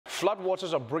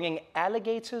floodwaters are bringing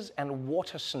alligators and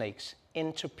water snakes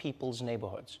into people's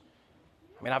neighborhoods.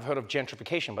 I mean, I've heard of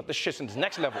gentrification, but this shit's in the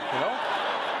next level, you know?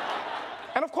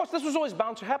 And of course, this was always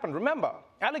bound to happen. Remember,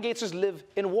 alligators live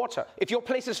in water. If your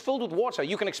place is filled with water,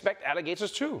 you can expect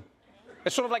alligators too.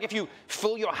 It's sort of like if you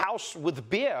fill your house with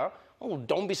beer, oh,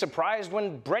 don't be surprised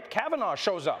when Brett Kavanaugh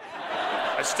shows up.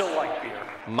 I still like beer.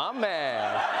 My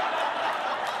man.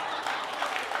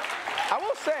 I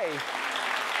will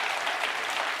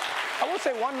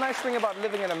say one nice thing about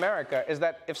living in America is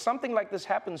that if something like this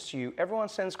happens to you, everyone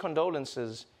sends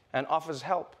condolences and offers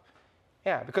help.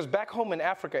 Yeah, because back home in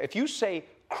Africa, if you say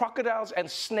crocodiles and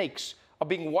snakes are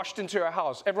being washed into your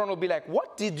house, everyone will be like,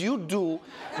 what did you do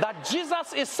that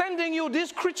Jesus is sending you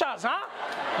these creatures, huh?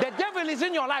 The devil is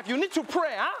in your life. You need to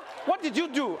pray, huh? What did you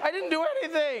do? I didn't do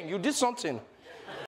anything. You did something.